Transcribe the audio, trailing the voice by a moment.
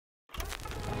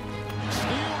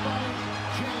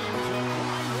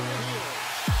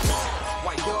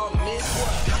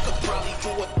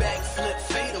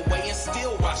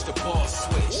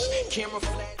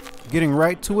Getting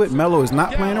right to it, Melo is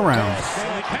not playing around.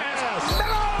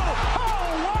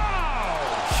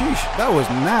 Sheesh, that was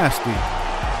nasty.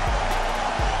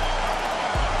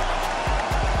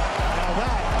 Now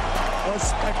that was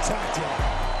spectacular.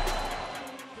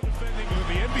 Defending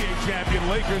the NBA champion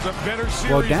Lakers, a better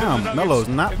series. Well, damn, Melo's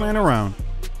not playing around.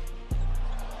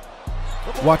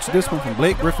 Watch this one from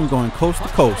Blake Griffin going coast to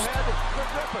coast.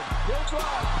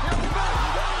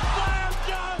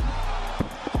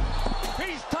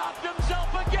 He's topped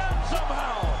himself again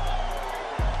somehow.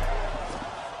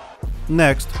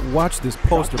 Next, watch this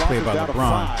poster play by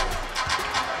LeBron.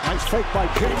 Nice fake by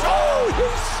James. Oh, he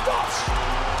stops.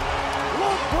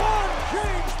 LeBron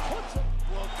James puts it.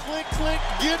 Well, click, click,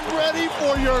 get ready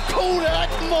for your Kodak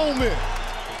moment.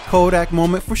 Kodak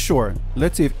moment for sure.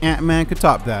 Let's see if Ant-Man could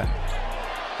top that.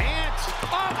 Ants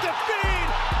off the feed,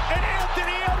 and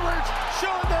Anthony Edwards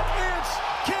showing that Ants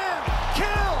can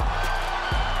kill.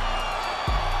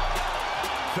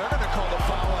 They're going to call the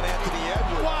foul on Anthony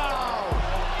Edwards. Wow.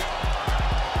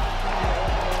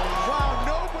 Wow,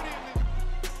 nobody.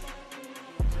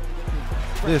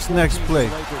 This next play,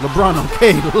 LeBron on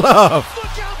K-Love. Look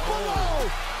out below.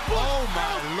 Oh,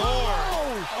 my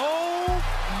Lord. Oh,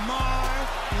 my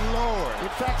Lord. In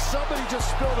fact, somebody just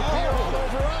spilled a beer all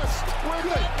over us. Where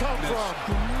did that come from?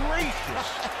 Gracious.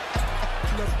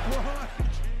 LeBron.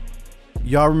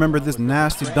 Y'all remember this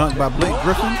nasty dunk by Blake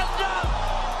Griffin?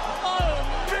 Oh,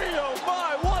 me, oh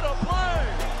my, what a play.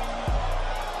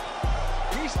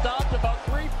 He stopped about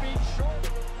 3 feet short.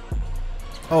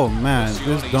 Oh man,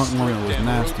 this dunk moment was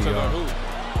nasty, y'all.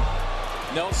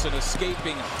 Nelson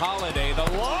escaping Holiday. The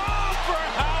lob for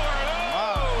Howard.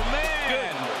 Oh,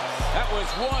 man. That was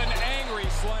one angry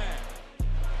slam.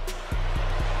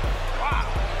 Wow.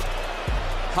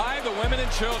 Hi, the women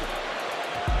and children.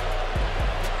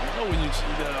 You know when you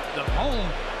see the home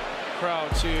crowd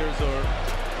cheers or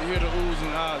you hear the oohs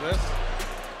and ahs, that's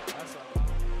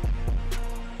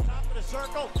Top of the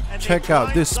circle, and Check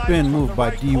out this spin move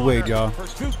by D. Wade, y'all. For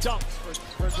 2 dunks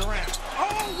for Durant.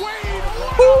 Oh, Wade!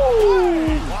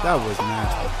 Woo! That was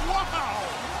nasty. Wow!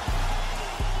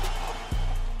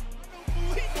 I don't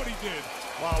believe what he did.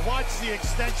 Wow, watch the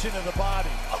extension of the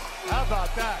body. How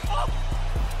about that?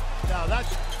 Now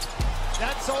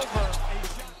that's over.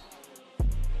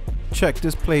 Check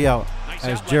this play out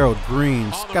as Gerald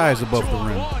Green skies above the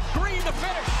rim. Green to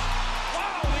finish.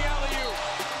 Wow, the alley-oop.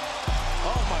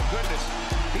 Oh my goodness.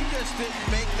 He just didn't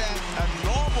make that a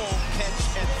normal catch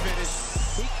and finish.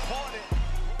 He caught it.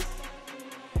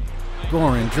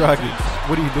 Goran Dragic,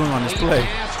 what are you doing on this play?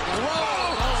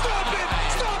 Stop it!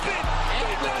 Stop it!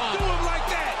 Do not do him like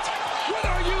that! What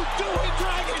are you doing,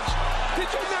 Dragic? Did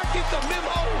you not get the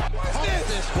memo? What's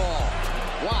this ball?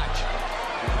 Watch.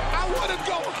 I want to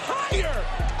go higher!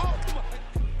 Oh, my.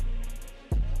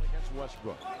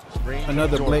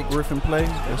 Another Blake Griffin play.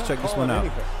 Let's check this one out.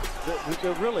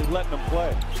 They're really letting them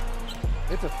play.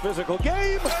 It's a physical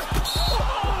game.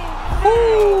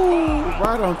 Ooh,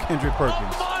 right on Kendrick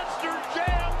Perkins. Monster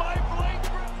jam by Blake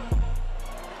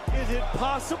Griffin. Is it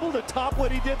possible to top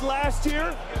what he did last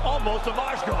year? Almost a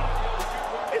Mozgov.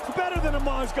 It's better than a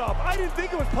Mozgov. I didn't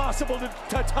think it was possible to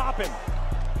top him.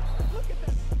 Look at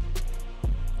this.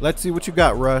 Let's see what you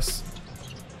got, Russ.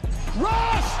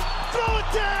 Russ! Throw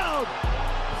it down!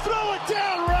 Throw it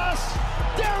down, Russ!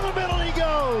 Down the middle he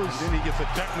goes! And then he gets a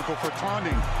technical for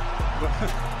taunting.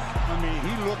 I mean,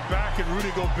 he looked back at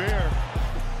Rudy Gobert.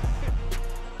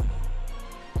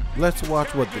 Let's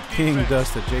watch what the King does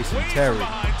to Jason Terry.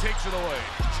 Takes it away.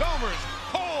 Chalmers.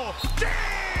 Oh, James!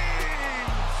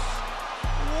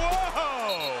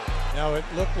 Whoa! Now it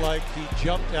looked like he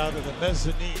jumped out of the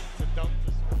mezzanine to dunk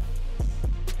this.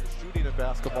 You're shooting a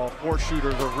basketball. 4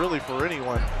 shooters are really for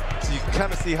anyone. So you can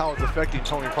kind of see how it's affecting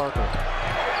Tony Parker.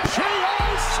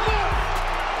 J.R. Smith!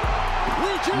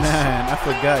 Man, I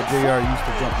forgot JR used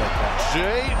to jump like that.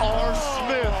 J.R.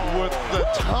 Smith with the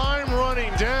time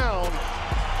running down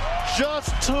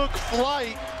just took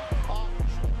flight.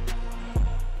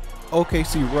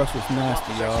 OKC Russ was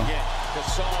nasty, y'all.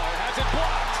 Gasol has it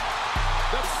blocked.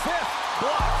 The 5th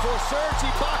block for Serge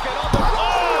Ibaka on the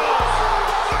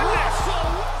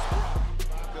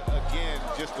Again,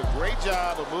 just a great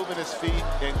job of moving his feet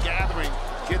and gathering,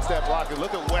 gets that block. And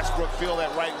look at Westbrook feel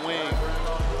that right wing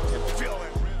and feel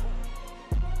it.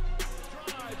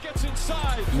 gets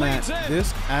inside. Man,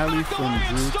 this alley from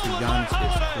Drew to Giannis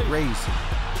is crazy.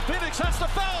 Phoenix has the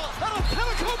foul. And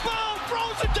Antetokounmpo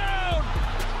throws it down.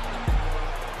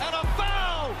 And a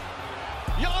foul.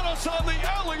 Giannis on the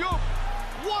alley-oop.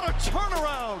 What a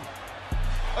turnaround.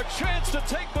 A chance to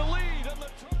take the lead in the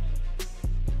tournament.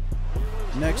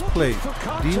 Next play,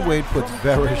 D-Wade puts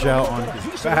Varejao on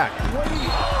his back.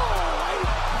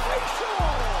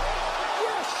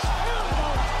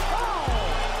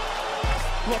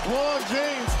 LeBron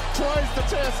James tries to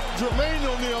test Jermaine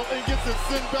O'Neal and gets it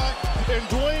sent back, and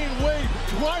Dwyane Wade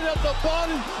right at the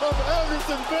body of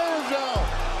Everson Varejao.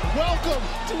 Welcome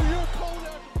to your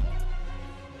Kodak.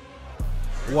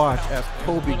 Watch as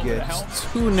Kobe gets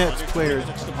two Nets players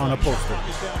on a poster.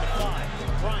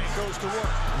 Bryant goes to work.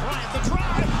 Bryant the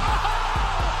drive.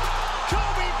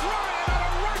 Kobe Bryant on a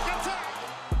rack attack.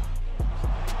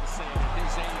 Saying at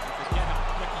his age, forget how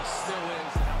quick he still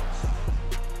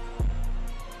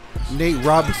is. Nate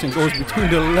Robinson goes between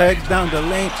the legs down the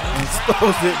lane and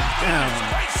slows it down.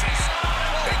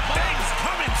 Big things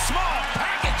come in small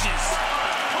packages.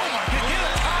 Oh my God, get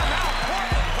a timeout,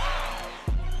 Portland.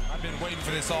 I've been waiting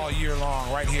for this all year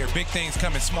long right here. Big things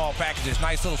come in small packages.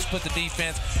 Nice little split the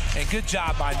defense. And good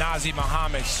job by Nazir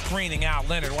Muhammad screening out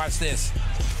Leonard. Watch this.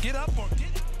 Get up or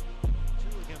get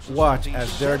up. Watch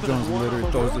as Derek Jones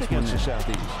literally throws this one in.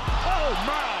 Oh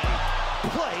my!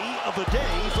 Play of the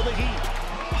day for the Heat.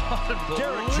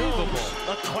 Derek Jones,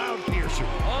 a cloud piercer.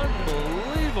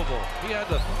 Unbelievable. He had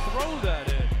to throw that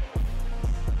in.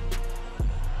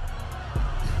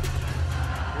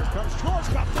 Here comes George,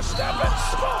 got the step and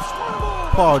stuffs one more.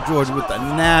 Paul George with a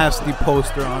nasty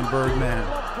poster on Birdman.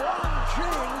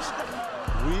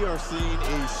 We are seeing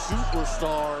a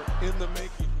superstar in the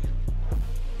making.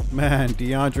 Man,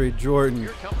 DeAndre Jordan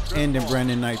ending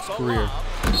Brandon Knight's career.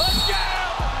 Let's go!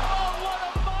 Oh, what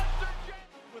a monster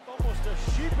jam! With almost a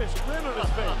sheepish grin on his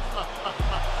face.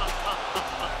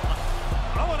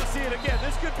 I want to see it again.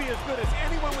 This could be as good as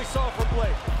anyone we saw for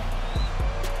play.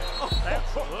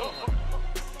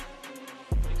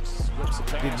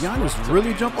 Did Giannis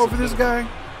really jump over this guy?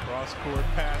 Cross-court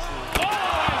passes. Oh,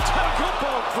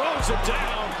 Antetokounmpo throws it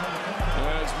down.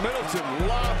 As Middleton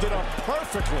lobbed it up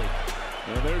perfectly.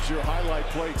 And there's your highlight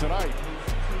play tonight.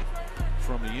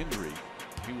 From the injury,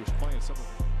 he was playing some of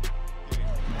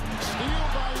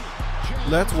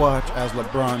Let's watch as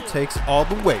LeBron takes all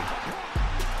the way.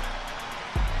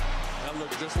 That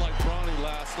looked just like Bronny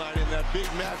last night in that big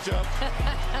matchup.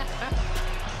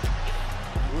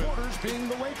 Quarters being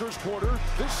the Lakers quarter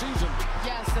this season.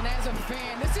 Yes, and as a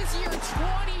fan, this is year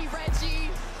 20, Reggie.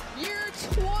 Year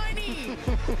 20.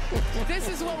 This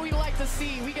is what we like to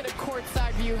see. We get a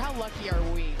courtside view. How lucky are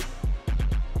we?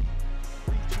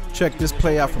 Check this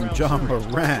play out from John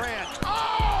Morant.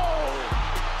 Oh!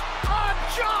 A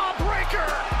jawbreaker!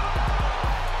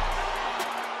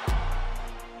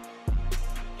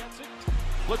 Gets it.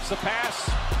 Flips the pass.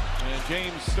 And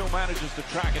James still manages to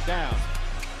track it down.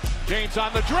 James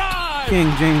on the drive.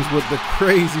 King James with the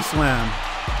crazy slam.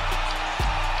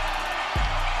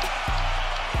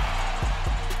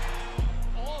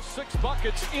 All 6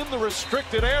 buckets in the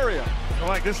restricted area.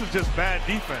 Like, this is just bad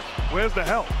defense. Where's the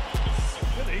help?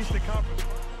 In the Eastern Conference.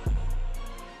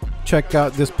 Check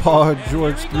out this Paul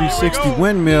George 360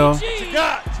 windmill. What you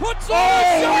got? What's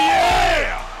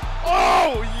yeah!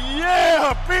 Oh,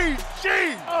 yeah,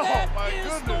 BG! Oh, my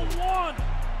goodness.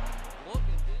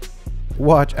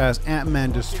 Watch as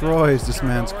Ant-Man destroys this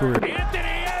man's career.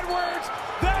 Anthony Edwards,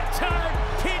 that time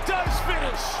he does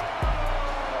finish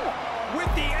with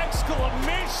the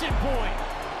exclamation point.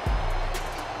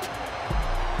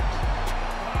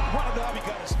 He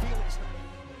got his feelings.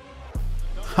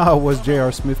 How was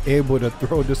J.R. Smith able to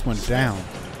throw this one down?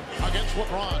 Against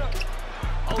LeBron.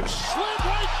 Oh, slid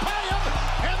right by him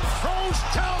and throws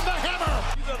down the hammer.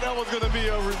 You thought that was going to be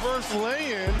a reverse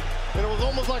lay-in, and it was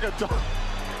almost like a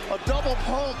double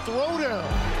palm throwdown.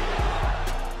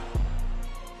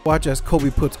 Watch as Kobe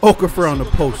puts Okafor on the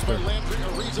poster. Landry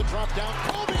Ariza drop down.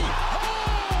 Kobe! Oh!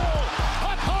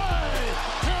 Up high!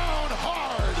 Down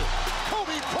hard!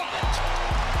 Kobe Bryant!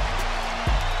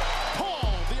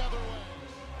 Paul the other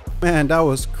way. Man, that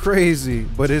was crazy,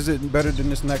 but is it better than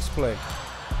this next play?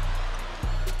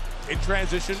 In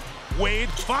transition, Wade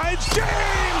finds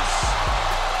James!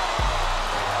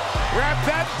 Grab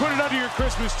that and put it under your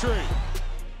Christmas tree.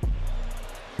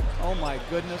 Oh my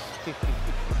goodness.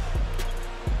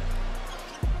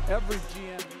 Every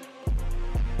GM.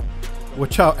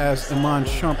 Watch out as Iman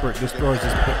Shumpert destroys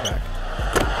his putback.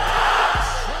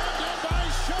 Slammed in by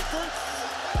Shumpert.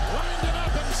 Lined it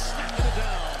up and snapped it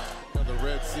down. The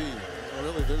Red Sea.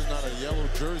 Really, there's not a yellow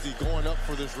jersey going up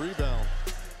for this rebound.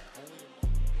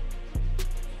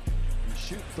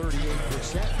 Shoot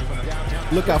 38% from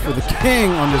downtown. Look out for the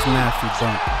king on this nasty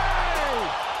dunk.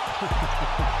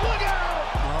 Look out!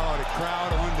 Oh, the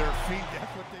crowd on their feet.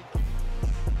 That's what they.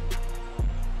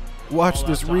 Watch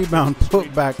this rebound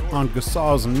put back on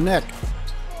Gasol's neck.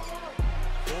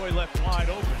 Boy left wide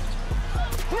open.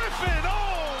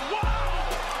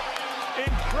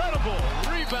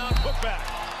 Rebound, putback.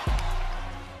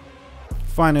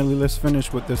 Finally, let's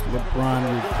finish with this LeBron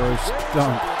reverse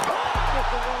dunk.